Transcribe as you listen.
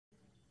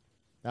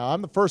Now,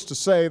 I'm the first to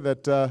say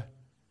that the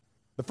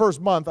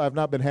first month I've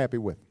not been happy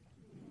with.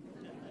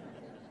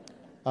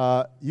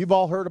 You've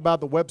all heard about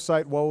the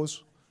website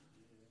woes.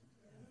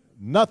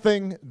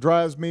 Nothing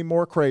drives me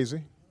more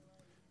crazy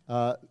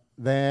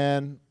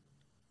than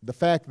the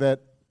fact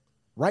that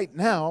right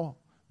now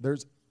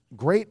there's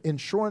great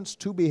insurance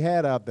to be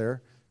had out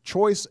there,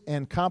 choice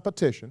and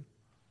competition,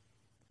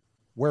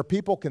 where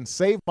people can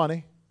save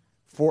money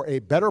for a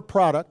better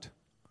product,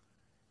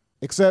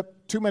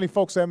 except too many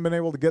folks haven't been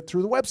able to get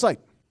through the website.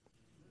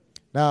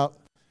 Now,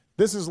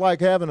 this is like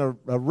having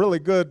a really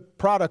good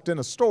product in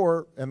a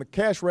store and the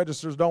cash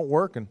registers don't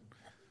work and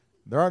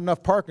there aren't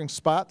enough parking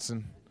spots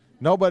and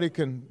nobody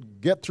can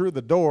get through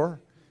the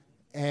door.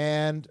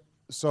 And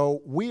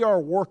so we are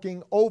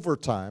working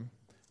overtime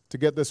to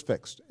get this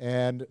fixed.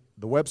 And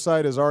the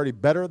website is already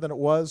better than it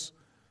was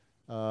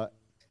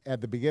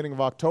at the beginning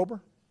of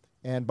October.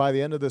 And by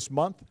the end of this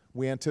month,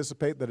 we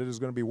anticipate that it is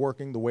going to be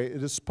working the way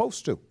it is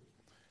supposed to.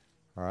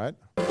 All right?